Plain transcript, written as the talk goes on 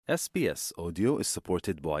SBS Audio is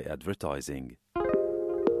supported by advertising.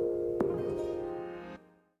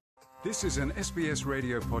 This is an SBS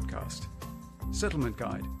radio podcast. Settlement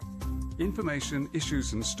Guide. Information,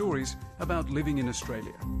 issues and stories about living in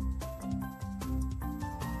Australia.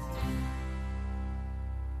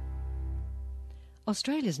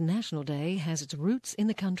 Australia's National Day has its roots in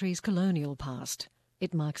the country's colonial past.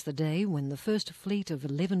 It marks the day when the first fleet of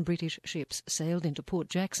 11 British ships sailed into Port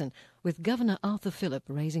Jackson, with Governor Arthur Phillip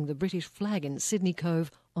raising the British flag in Sydney Cove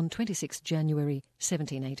on 26 January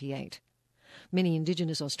 1788. Many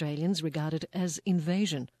Indigenous Australians regard it as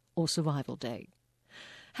Invasion or Survival Day.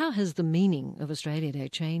 How has the meaning of Australia Day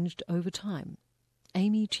changed over time?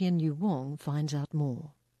 Amy Chien-Yu Wong finds out more.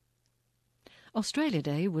 Australia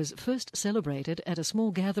Day was first celebrated at a small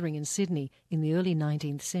gathering in Sydney in the early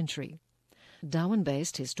 19th century.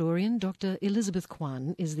 Darwin-based historian Dr. Elizabeth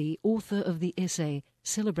Kwan is the author of the essay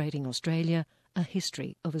Celebrating Australia, A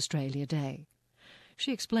History of Australia Day.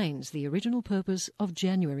 She explains the original purpose of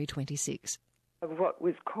January 26. What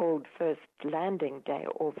was called First Landing Day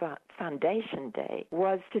or Foundation Day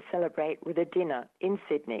was to celebrate with a dinner in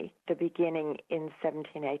Sydney, the beginning in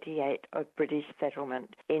 1788 of British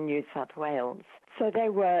settlement in New South Wales. So they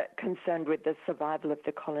were concerned with the survival of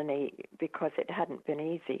the colony because it hadn't been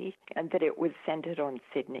easy and that it was centred on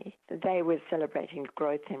Sydney. They were celebrating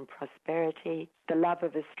growth and prosperity, the love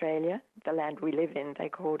of Australia, the land we live in, they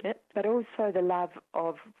called it, but also the love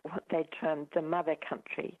of what they termed the mother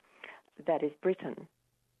country, that is Britain.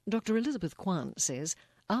 Dr. Elizabeth Kwan says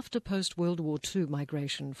after post-World War II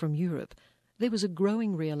migration from Europe, there was a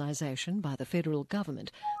growing realisation by the federal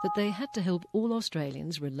government that they had to help all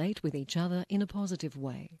Australians relate with each other in a positive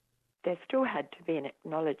way. There still had to be an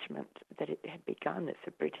acknowledgement that it had begun as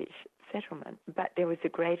a British settlement, but there was a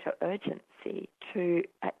greater urgency to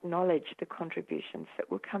acknowledge the contributions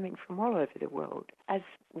that were coming from all over the world, as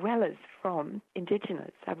well as from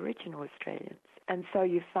Indigenous, Aboriginal Australians. And so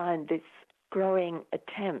you find this growing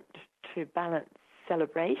attempt to balance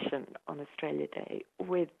celebration on Australia Day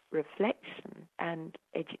with reflection and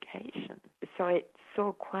education. So it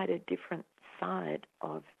saw quite a different side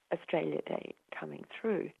of Australia Day coming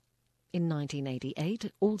through. In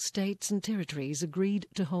 1988, all states and territories agreed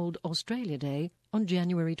to hold Australia Day on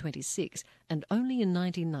January 26, and only in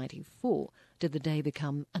 1994 did the day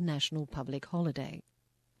become a national public holiday.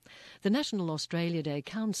 The National Australia Day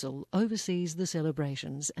Council oversees the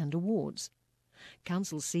celebrations and awards.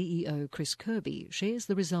 Council CEO Chris Kirby shares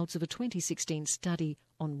the results of a 2016 study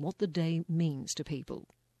on what the day means to people.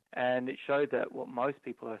 And it showed that what most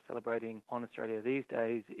people are celebrating on Australia these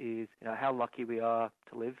days is, how lucky we are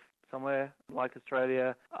to live somewhere like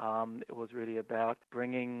Australia. It was really about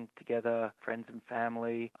bringing together friends and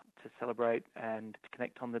family to celebrate and to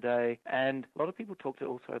connect on the day. And a lot of people talked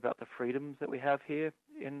also about the freedoms that we have here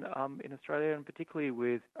in Australia, and particularly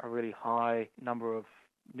with a really high number of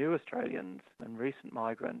new Australians and recent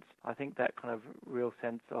migrants. I think that kind of real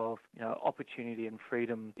sense of opportunity and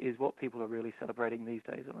freedom is what people are really celebrating these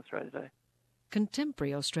days on Australia Day.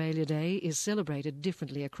 Contemporary Australia Day is celebrated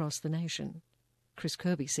differently across the nation. Chris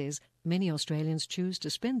Kirby says many Australians choose to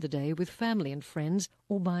spend the day with family and friends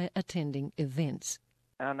or by attending events.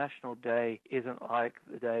 Our National Day isn't like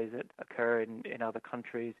the days that occur in other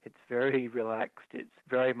countries. It's very relaxed. It's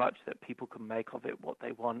very much that people can make of it what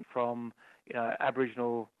they want, from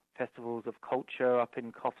Aboriginal festivals of culture up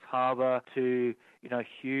in Coffs Harbour to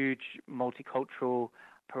huge multicultural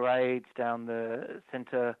parades down the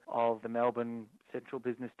centre of the Melbourne Central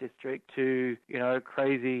Business District to,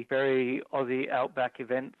 crazy, very Aussie outback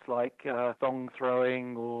events like thong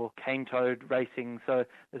throwing or cane toad racing. So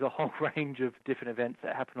there's a whole range of different events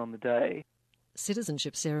that happen on the day.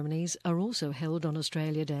 Citizenship ceremonies are also held on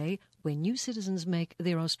Australia Day, where new citizens make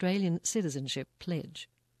their Australian citizenship pledge.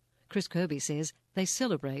 Chris Kirby says they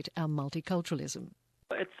celebrate our multiculturalism.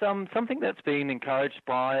 It's something that's been encouraged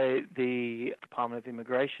by the Department of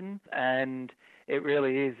Immigration, and it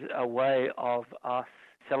really is a way of us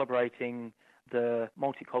celebrating the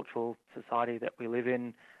multicultural society that we live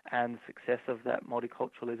in and the success of that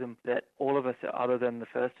multiculturalism, that all of us, other than the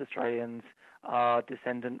first Australians, are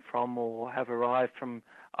descendant from or have arrived from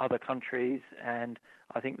other countries. And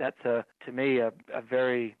I think that's, to me, a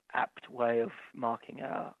very apt way of marking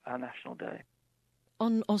our National Day.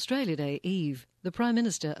 On Australia Day Eve, the Prime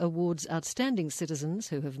Minister awards outstanding citizens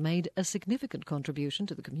who have made a significant contribution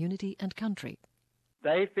to the community and country.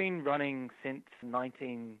 They've been running since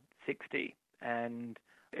 1960, and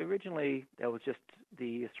originally there was just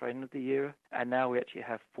the Australian of the Year, and now we actually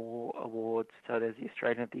have 4 awards. So there's the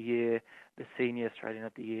Australian of the Year, the Senior Australian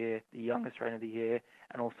of the Year, the Young Australian of the Year,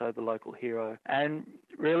 and also the Local Hero. And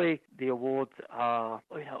really, the awards are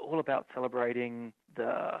all about celebrating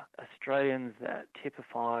the Australians that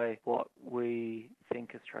typify what we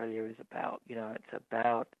think Australia is about. It's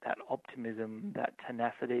about that optimism, that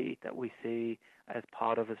tenacity that we see as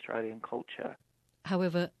part of Australian culture.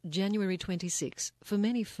 However, January 26 for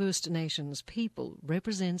many First Nations people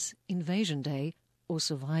represents Invasion Day or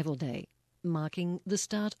Survival Day, marking the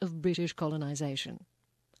start of British colonisation.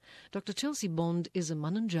 Dr. Chelsea Bond is a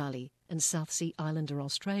Mununjali and South Sea Islander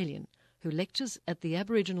Australian who lectures at the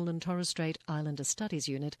Aboriginal and Torres Strait Islander Studies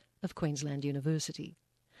Unit of Queensland University.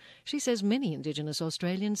 She says many Indigenous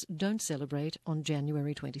Australians don't celebrate on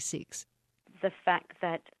January 26. The fact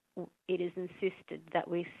that it is insisted that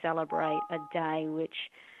we celebrate a day which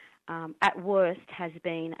at worst has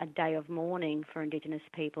been a day of mourning for Indigenous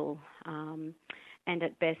people and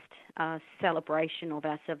at best a celebration of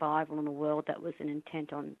our survival in a world that was an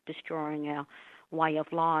intent on destroying our way of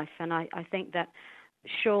life. And I think that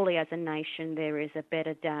surely as a nation there is a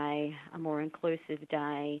better day, a more inclusive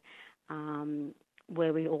day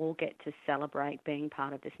where we all get to celebrate being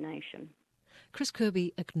part of this nation. Chris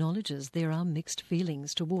Kirby acknowledges there are mixed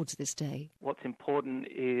feelings towards this day. What's important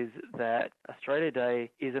is that Australia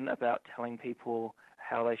Day isn't about telling people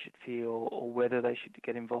how they should feel or whether they should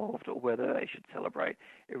get involved or whether they should celebrate.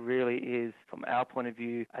 It really is, from our point of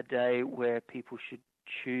view, a day where people should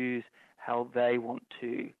choose how they want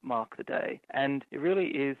to mark the day. And it really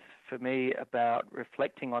is, for me, about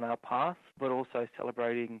reflecting on our past, but also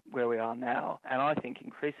celebrating where we are now. And I think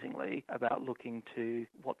increasingly about looking to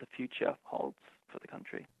what the future holds for the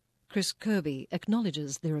country. Chris Kirby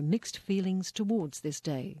acknowledges there are mixed feelings towards this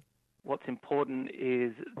day. What's important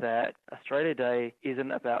is that Australia Day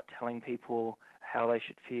isn't about telling people how they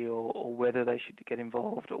should feel or whether they should get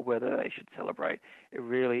involved or whether they should celebrate. It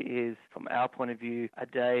really is, from our point of view, a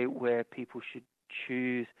day where people should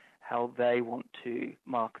choose how they want to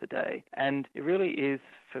mark the day. And it really is,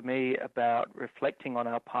 for me, about reflecting on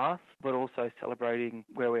our past, but also celebrating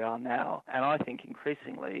where we are now. And I think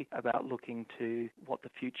increasingly about looking to what the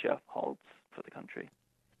future holds for the country.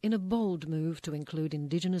 In a bold move to include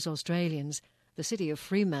Indigenous Australians, the city of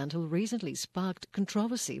Fremantle recently sparked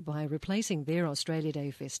controversy by replacing their Australia Day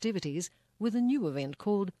festivities with a new event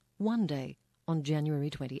called One Day on January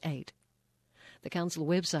 28. The council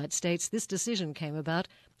website states this decision came about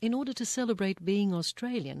in order to celebrate being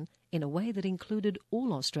Australian in a way that included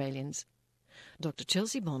all Australians. Dr.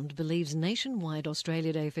 Chelsea Bond believes nationwide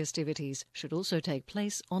Australia Day festivities should also take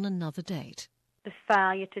place on another date. The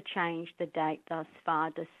failure to change the date thus far,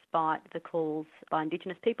 despite the calls by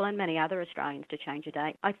Indigenous people and many other Australians to change a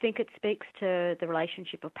date, I think it speaks to the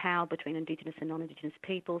relationship of power between Indigenous and non-Indigenous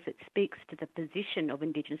peoples. It speaks to the position of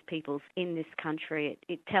Indigenous peoples in this country.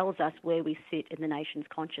 It tells us where we sit in the nation's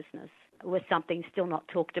consciousness. Was something still not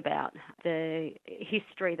talked about. The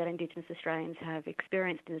history that Indigenous Australians have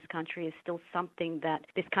experienced in this country is still something that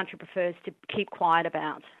this country prefers to keep quiet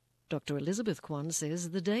about. Dr. Elizabeth Kwan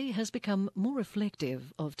says the day has become more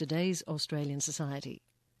reflective of today's Australian society.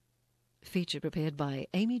 Feature prepared by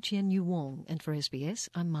Amy Chien-Yu Wong, and for SBS,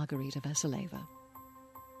 I'm Margarita Vasileva.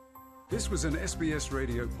 This was an SBS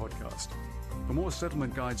radio podcast. For more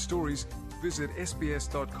Settlement Guide stories, visit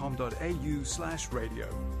sbs.com.au/radio.